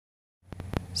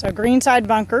So green side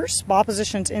bunkers, ball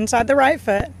position's inside the right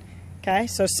foot. Okay,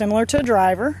 so similar to a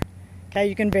driver. Okay,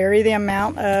 you can vary the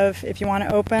amount of, if you want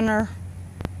to open or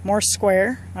more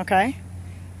square. Okay,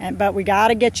 but we got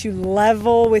to get you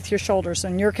level with your shoulders.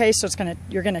 In your case, so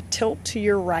you're gonna tilt to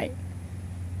your right.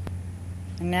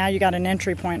 And now you got an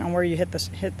entry point on where you hit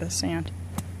the sand.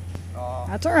 Oh,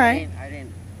 that's all right. I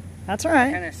didn't. That's all right.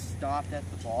 I kind of stopped at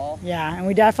the ball. Yeah, and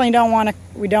we definitely don't want to.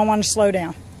 We don't want to slow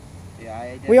down.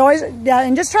 Yeah, we always,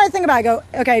 and just try to think about it. Go,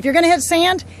 okay, if you're going to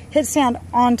hit sand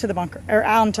onto the bunker or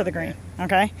onto the green.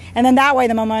 Okay, and then that way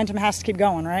the momentum has to keep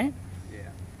going, right? Yeah.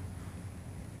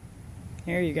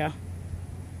 Here you go.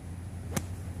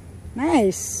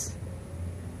 Nice.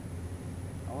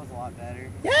 That was a lot better.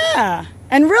 Yeah,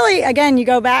 and really, again, you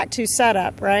go back to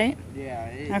setup, right?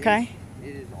 Yeah. Okay.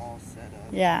 It is all set up.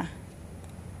 Yeah.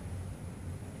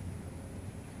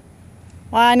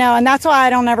 Well, I know, and that's why I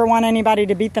don't ever want anybody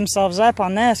to beat themselves up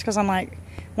on this, because I'm like,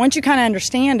 once you kind of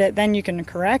understand it, then you can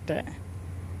correct it.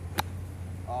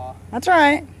 That's all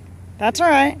right. That's all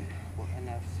right.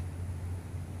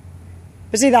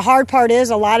 But see, the hard part is,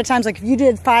 a lot of times, like if you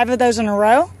did 5 of those in a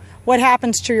row, what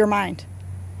happens to your mind?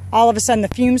 All of a sudden, the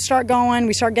fumes start going,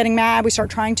 we start getting mad, we start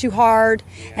trying too hard,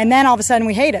 and then all of a sudden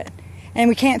we hate it. And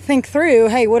we can't think through,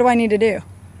 hey, what do I need to do?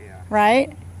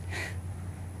 Right?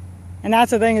 And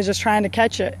that's the thing, is just trying to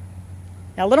catch it.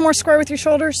 Yeah, a little more square with your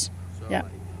shoulders. Yeah.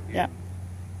 Yeah.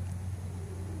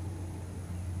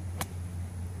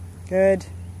 Good.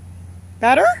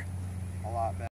 Better? A lot better.